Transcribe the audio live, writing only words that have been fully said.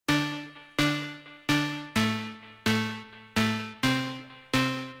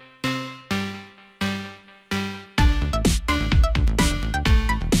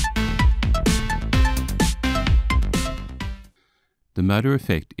motor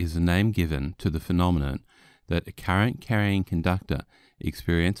effect is the name given to the phenomenon that a current-carrying conductor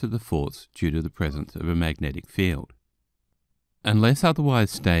experiences a force due to the presence of a magnetic field. Unless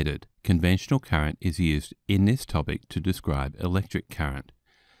otherwise stated, conventional current is used in this topic to describe electric current.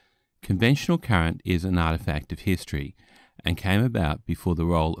 Conventional current is an artifact of history and came about before the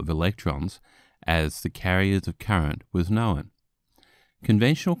role of electrons as the carriers of current was known.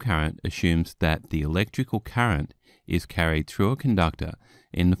 Conventional current assumes that the electrical current is carried through a conductor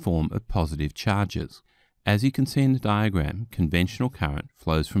in the form of positive charges. As you can see in the diagram, conventional current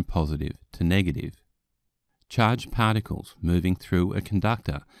flows from positive to negative. Charged particles moving through a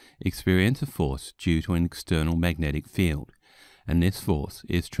conductor experience a force due to an external magnetic field, and this force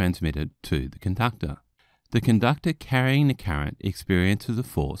is transmitted to the conductor. The conductor carrying the current experiences a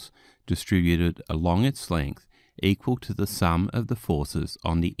force distributed along its length equal to the sum of the forces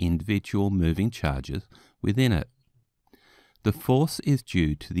on the individual moving charges within it. The force is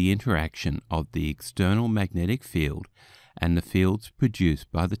due to the interaction of the external magnetic field and the fields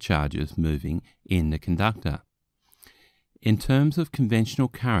produced by the charges moving in the conductor. In terms of conventional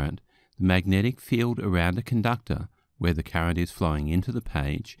current, the magnetic field around a conductor, where the current is flowing into the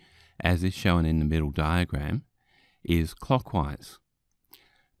page, as is shown in the middle diagram, is clockwise.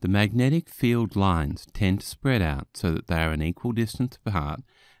 The magnetic field lines tend to spread out so that they are an equal distance apart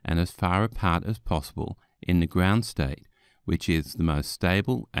and as far apart as possible in the ground state, which is the most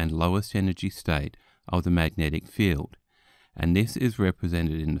stable and lowest energy state of the magnetic field, and this is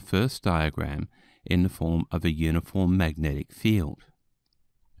represented in the first diagram in the form of a uniform magnetic field.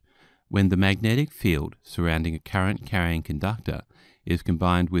 When the magnetic field surrounding a current-carrying conductor is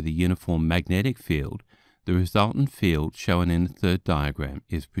combined with a uniform magnetic field, the resultant field shown in the third diagram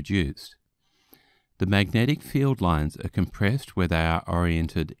is produced. The magnetic field lines are compressed where they are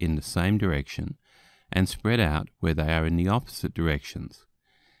oriented in the same direction and spread out where they are in the opposite directions.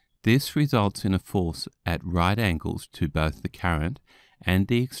 This results in a force at right angles to both the current and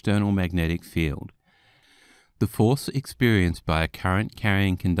the external magnetic field. The force experienced by a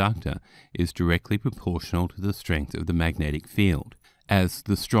current-carrying conductor is directly proportional to the strength of the magnetic field. As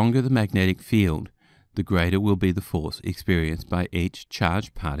the stronger the magnetic field, the greater will be the force experienced by each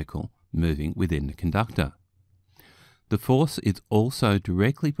charged particle moving within the conductor. The force is also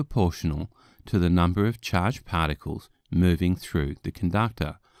directly proportional to the number of charged particles moving through the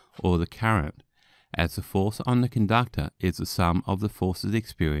conductor, or the current, as the force on the conductor is the sum of the forces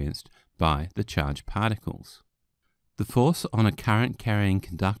experienced by the charged particles. The force on a current-carrying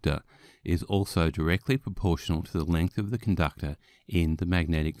conductor is also directly proportional to the length of the conductor in the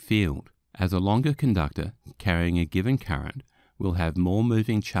magnetic field, as a longer conductor carrying a given current will have more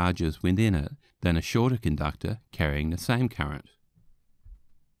moving charges within it than a shorter conductor carrying the same current.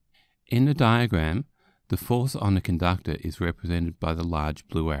 In the diagram, the force on the conductor is represented by the large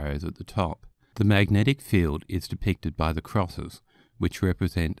blue arrows at the top. The magnetic field is depicted by the crosses, which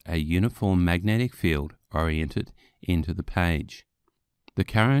represent a uniform magnetic field oriented into the page. The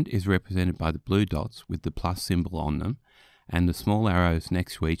current is represented by the blue dots with the plus symbol on them, and the small arrows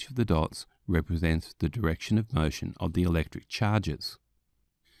next to each of the dots represents the direction of motion of the electric charges.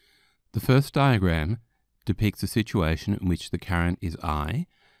 The first diagram depicts a situation in which the current is I,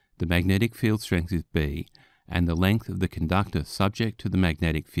 the magnetic field strength is B, and the length of the conductor subject to the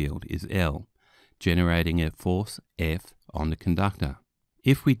magnetic field is L, generating a force F on the conductor.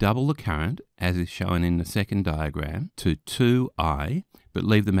 If we double the current, as is shown in the second diagram, to 2I, but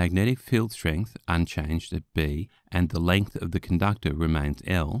leave the magnetic field strength unchanged at B and the length of the conductor remains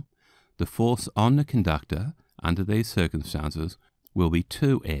L, the force on the conductor under these circumstances will be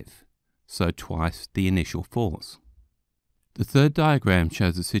 2F, so twice the initial force. The third diagram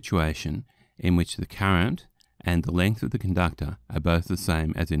shows a situation in which the current and the length of the conductor are both the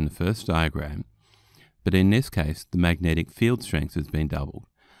same as in the first diagram, but in this case the magnetic field strength has been doubled.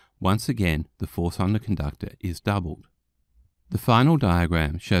 Once again, the force on the conductor is doubled. The final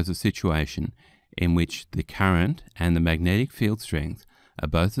diagram shows a situation in which the current and the magnetic field strength are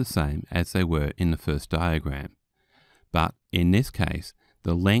both the same as they were in the first diagram, but in this case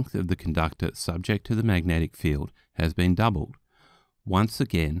the length of the conductor subject to the magnetic field has been doubled. Once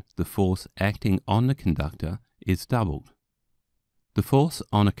again, the force acting on the conductor is doubled. The force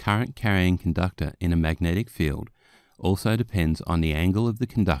on a current-carrying conductor in a magnetic field also depends on the angle of the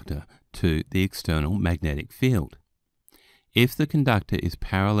conductor to the external magnetic field. If the conductor is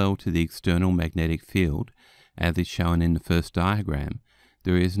parallel to the external magnetic field, as is shown in the first diagram,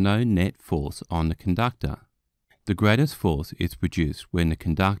 there is no net force on the conductor. The greatest force is produced when the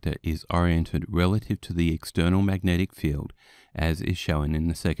conductor is oriented relative to the external magnetic field, as is shown in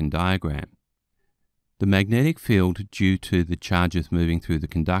the second diagram. The magnetic field due to the charges moving through the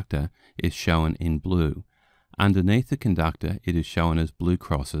conductor is shown in blue. Underneath the conductor, it is shown as blue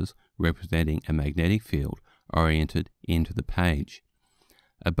crosses representing a magnetic field oriented into the page.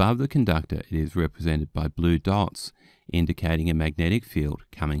 Above the conductor, it is represented by blue dots indicating a magnetic field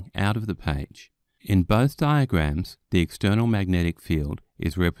coming out of the page. In both diagrams, the external magnetic field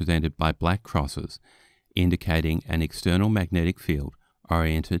is represented by black crosses indicating an external magnetic field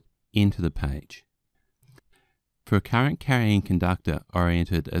oriented into the page. For a current-carrying conductor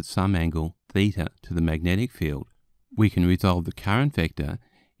oriented at some angle theta to the magnetic field, we can resolve the current vector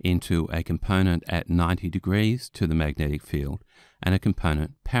into a component at 90 degrees to the magnetic field and a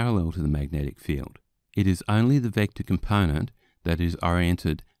component parallel to the magnetic field. It is only the vector component that is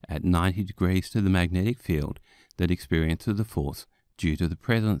oriented at 90 degrees to the magnetic field that experiences the force due to the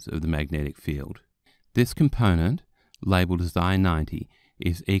presence of the magnetic field. This component, labelled as I90,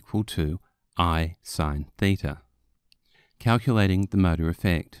 is equal to I sine theta. Calculating the motor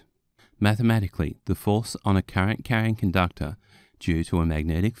effect. Mathematically, the force on a current-carrying conductor due to a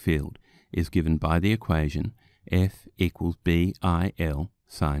magnetic field is given by the equation F equals BIL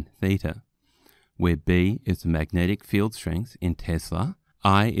sine theta, where B is the magnetic field strength in Tesla,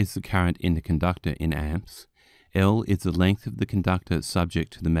 I is the current in the conductor in amps, L is the length of the conductor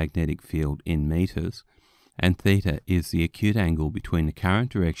subject to the magnetic field in meters, and theta is the acute angle between the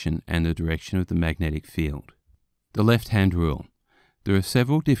current direction and the direction of the magnetic field. The left-hand rule. There are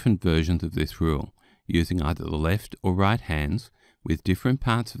several different versions of this rule, using either the left or right hands, with different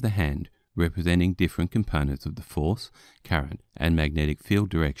parts of the hand representing different components of the force, current, and magnetic field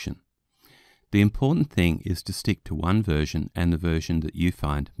direction. The important thing is to stick to one version and the version that you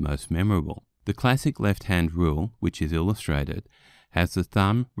find most memorable. The classic left-hand rule, which is illustrated, has the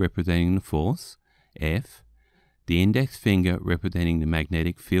thumb representing the force, F, the index finger representing the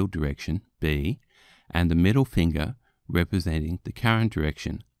magnetic field direction, B, and the middle finger representing the current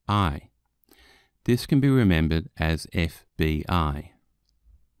direction, I. This can be remembered as FBI.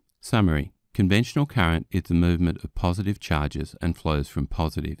 Summary. Conventional current is the movement of positive charges and flows from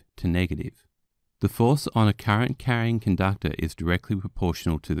positive to negative. The force on a current-carrying conductor is directly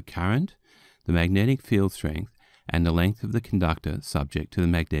proportional to the current, the magnetic field strength, and the length of the conductor subject to the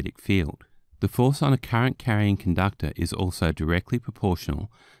magnetic field. The force on a current-carrying conductor is also directly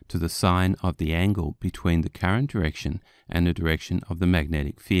proportional to the sine of the angle between the current direction and the direction of the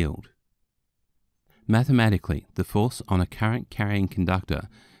magnetic field. Mathematically, the force on a current-carrying conductor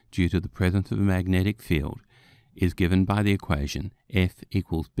due to the presence of a magnetic field is given by the equation F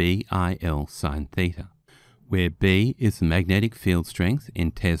equals BIL sine theta, where B is the magnetic field strength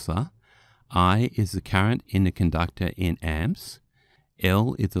in Tesla, I is the current in the conductor in amps,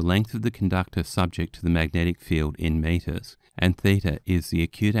 L is the length of the conductor subject to the magnetic field in meters, and theta is the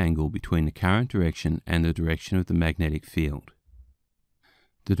acute angle between the current direction and the direction of the magnetic field.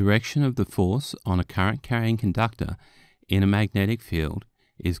 The direction of the force on a current-carrying conductor in a magnetic field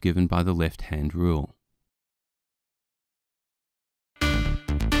is given by the left-hand rule.